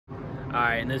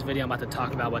Alright, in this video I'm about to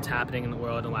talk about what's happening in the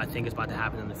world and what I think is about to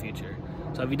happen in the future.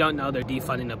 So if you don't know, they're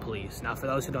defunding the police. Now for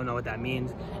those who don't know what that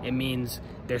means, it means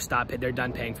they're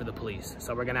done paying for the police.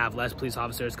 So we're gonna have less police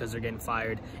officers because they're getting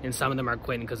fired, and some of them are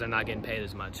quitting because they're not getting paid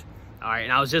as much. Alright,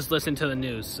 and I was just listening to the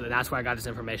news, so that's where I got this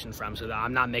information from, so that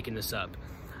I'm not making this up.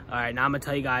 Alright, now I'm gonna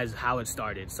tell you guys how it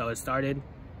started. So it started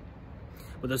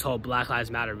with this whole Black Lives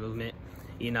Matter movement.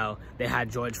 You know, they had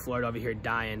George Floyd over here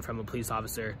dying from a police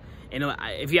officer. And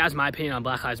if you ask my opinion on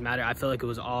Black Lives Matter, I feel like it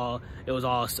was all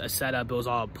a setup, it was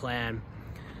all a plan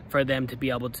for them to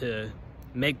be able to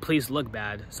make police look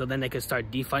bad, so then they could start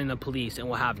defunding the police and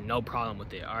we'll have no problem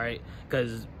with it, all right?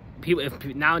 Because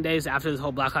nowadays, after this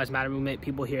whole Black Lives Matter movement,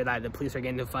 people hear that the police are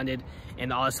getting defunded,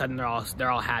 and all of a sudden they're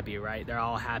all happy, right? They're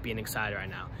all happy and excited right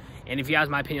now. And if you ask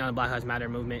my opinion on the Black Lives Matter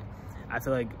movement, I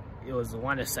feel like it was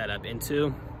one, a setup, and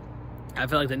two, I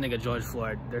feel like the nigga George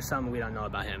Floyd, there's something we don't know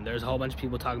about him. There's a whole bunch of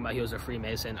people talking about he was a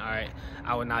Freemason, all right?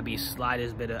 I would not be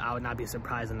surprised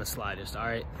in the slightest, all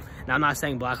right? Now, I'm not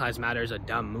saying Black Lives Matter is a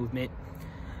dumb movement.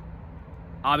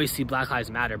 Obviously, Black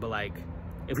Lives Matter, but like,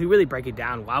 if we really break it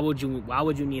down, why would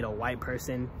you need a white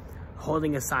person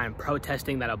holding a sign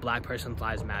protesting that a black person's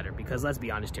lives matter? Because let's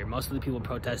be honest here, most of the people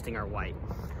protesting are white.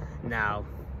 Now,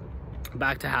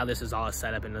 back to how this is all a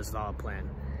setup and this is all a plan.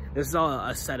 This is all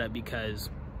a setup because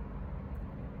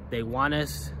they wanted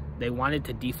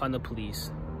to defund the police,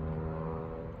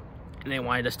 and they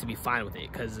wanted us to be fine with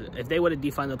it. Because if they would have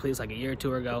defunded the police like a year or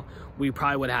two ago, we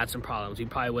probably would have had some problems. We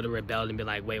probably would have rebelled and been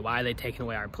like, wait, why are they taking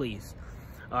away our police?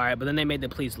 All right, but then they made the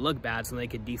police look bad so they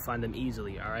could defund them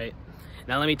easily, all right?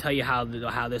 Now let me tell you how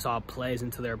this all plays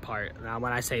into their part. Now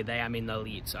when I say they, I mean the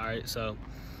elites, all right? So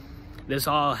this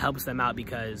all helps them out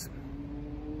because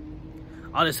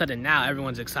all of a sudden now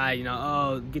everyone's excited, you know,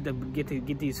 oh, get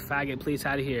these faggot police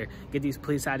out of here, get these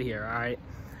police out of here, all right?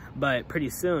 But pretty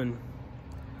soon,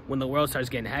 when the world starts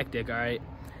getting hectic, all right,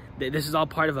 this is all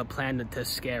part of a plan to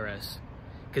scare us.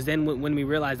 Because then when we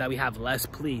realize that we have less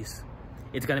police,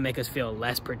 it's gonna make us feel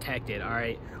less protected, all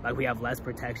right? Like we have less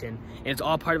protection, and it's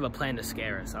all part of a plan to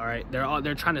scare us, all right?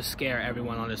 They're trying to scare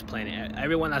everyone on this planet.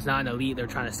 Everyone that's not an elite, they're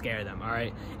trying to scare them, all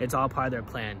right? It's all part of their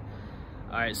plan,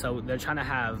 all right? So they're trying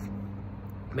to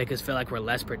make us feel like we're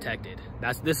less protected.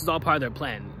 This is all part of their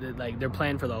plan. Like they're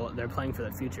playing for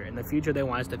the future. In the future, they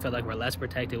want us to feel like we're less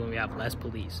protected when we have less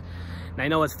police. Now, you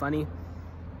know what's funny?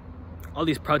 All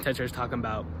these protesters talking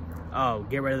about, oh,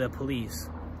 get rid of the police.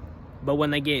 But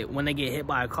when they get hit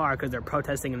by a car because they're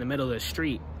protesting in the middle of the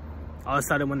street, all of a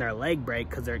sudden when their leg break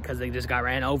because they just got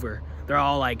ran over, they're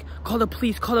all like, call the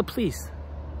police, call the police.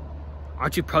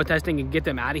 Aren't you protesting and get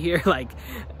them out of here? Like,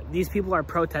 these people are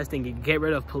protesting to get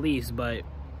rid of police, but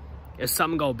if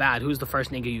something go bad, who's the first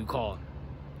nigga you call?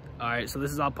 All right, so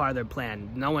this is all part of their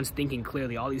plan. No one's thinking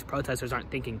clearly. All these protesters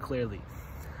aren't thinking clearly.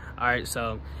 All right,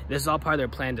 so this is all part of their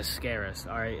plan to scare us.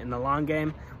 All right, in the long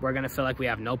game, we're gonna feel like we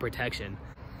have no protection.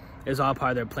 It's all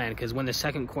part of their plan because when the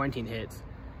second quarantine hits,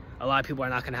 a lot of people are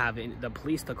not gonna have the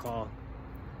police to call,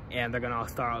 and they're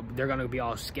gonna be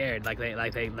all scared, like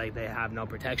they have no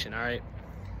protection. All right,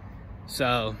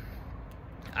 so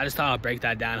I just thought I'd break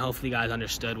that down. Hopefully you guys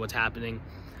understood what's happening.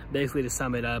 Basically, to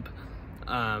sum it up,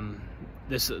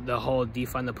 the whole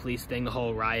defund the police thing, the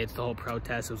whole riots, the whole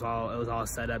protest, it was all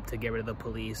set up to get rid of the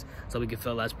police so we could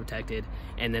feel less protected,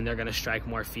 and then they're gonna strike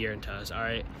more fear into us. All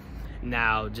right,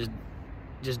 now just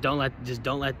don't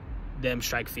let them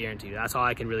strike fear into you. That's all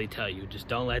I can really tell you. Just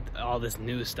don't let all this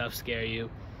news stuff scare you.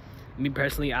 Me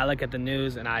personally, I look at the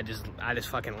news and I just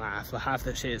fucking laugh. Half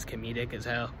the shit is comedic as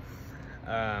hell.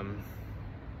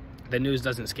 The news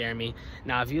doesn't scare me.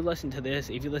 Now, if you listen to this,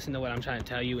 if you listen to what I'm trying to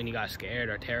tell you and you got scared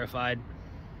or terrified,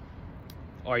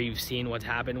 or you've seen what's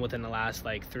happened within the last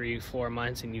like 3-4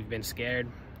 months and you've been scared,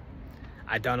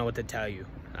 I don't know what to tell you.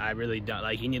 I really don't.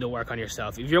 Like, you need to work on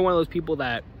yourself. If you're one of those people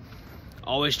that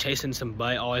always chasing some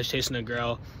butt, always chasing a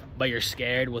girl, but you're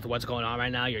scared with what's going on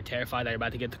right now, you're terrified that you're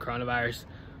about to get the coronavirus,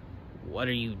 what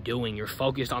are you doing? You're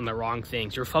focused on the wrong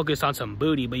things. You're focused on some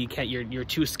booty, but you can't, you're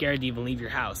too scared to even leave your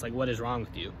house. Like, what is wrong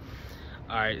with you?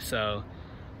 All right, so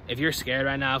if you're scared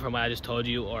right now from what I just told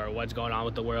you or what's going on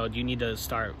with the world, you need to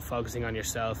start focusing on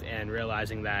yourself and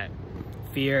realizing that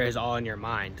fear is all in your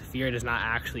mind. Fear does not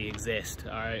actually exist,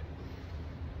 all right?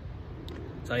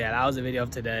 So yeah, that was the video of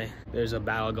today. There's a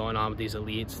battle going on with these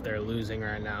elites. They're losing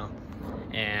right now.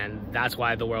 And that's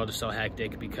why the world is so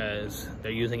hectic, because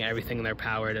they're using everything in their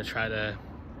power to try to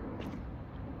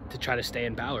stay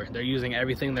in power. They're using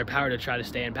everything in their power to try to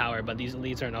stay in power, but these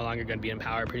elites are no longer going to be in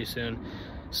power pretty soon.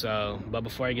 So, but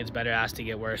before it gets better, it has to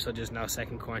get worse. So just know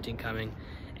second quarantine coming.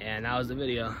 And that was the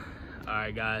video. All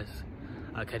right, guys.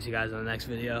 I'll catch you guys in the next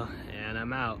video, and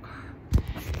I'm out.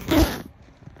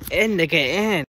 in, nigga, in.